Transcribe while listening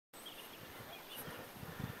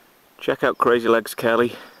Check out Crazy Legs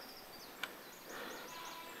Kelly.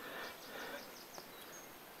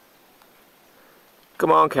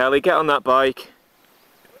 Come on Kelly, get on that bike.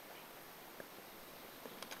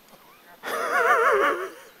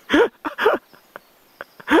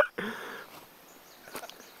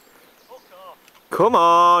 Come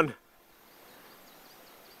on!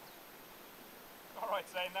 Alright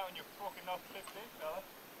saying that when you're fucking not clipped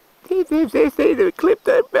in, fella. They clipped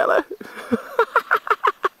in, fella.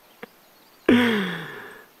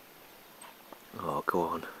 Oh, go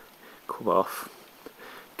on. Come off.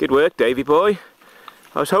 Good work, Davy boy.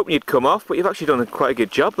 I was hoping you'd come off, but you've actually done quite a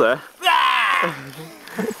good job there.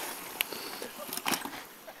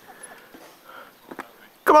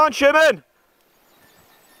 Come on, Shimon!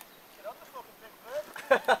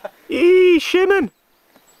 Eee, Shimon!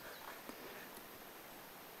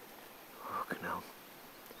 Fucking hell.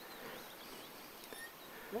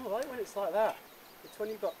 No, I like when it's like that. It's when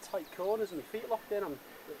you've got tight corners and your feet locked in, it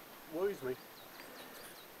worries me.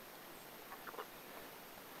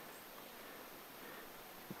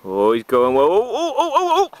 Oh, he's going well.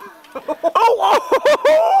 Oh!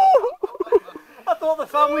 I thought the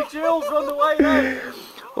family jewels were on the way then.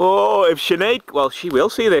 Oh, if Sinead, well, she will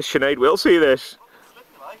see this. Sinead will see this.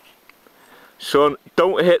 Son,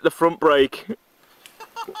 don't hit the front brake.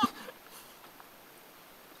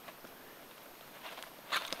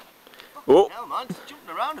 Oh. Hell man, it's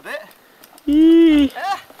jumping around a bit. Eee.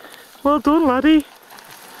 Yeah. Well done, laddie.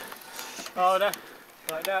 Oh no.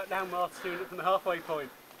 Right, now Mark's doing it from the halfway point.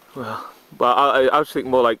 Well, I was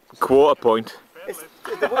thinking more like quarter point.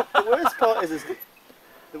 The worst part is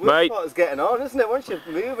the worst part is getting on, isn't it? Once you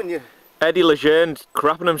move and you... Eddie Legierne's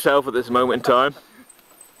crapping himself at this moment in time.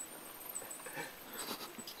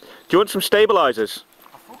 Do you want some stabilisers?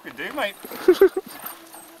 I fucking do, mate.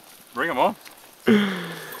 Bring them on.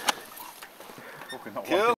 Fucking not Cool.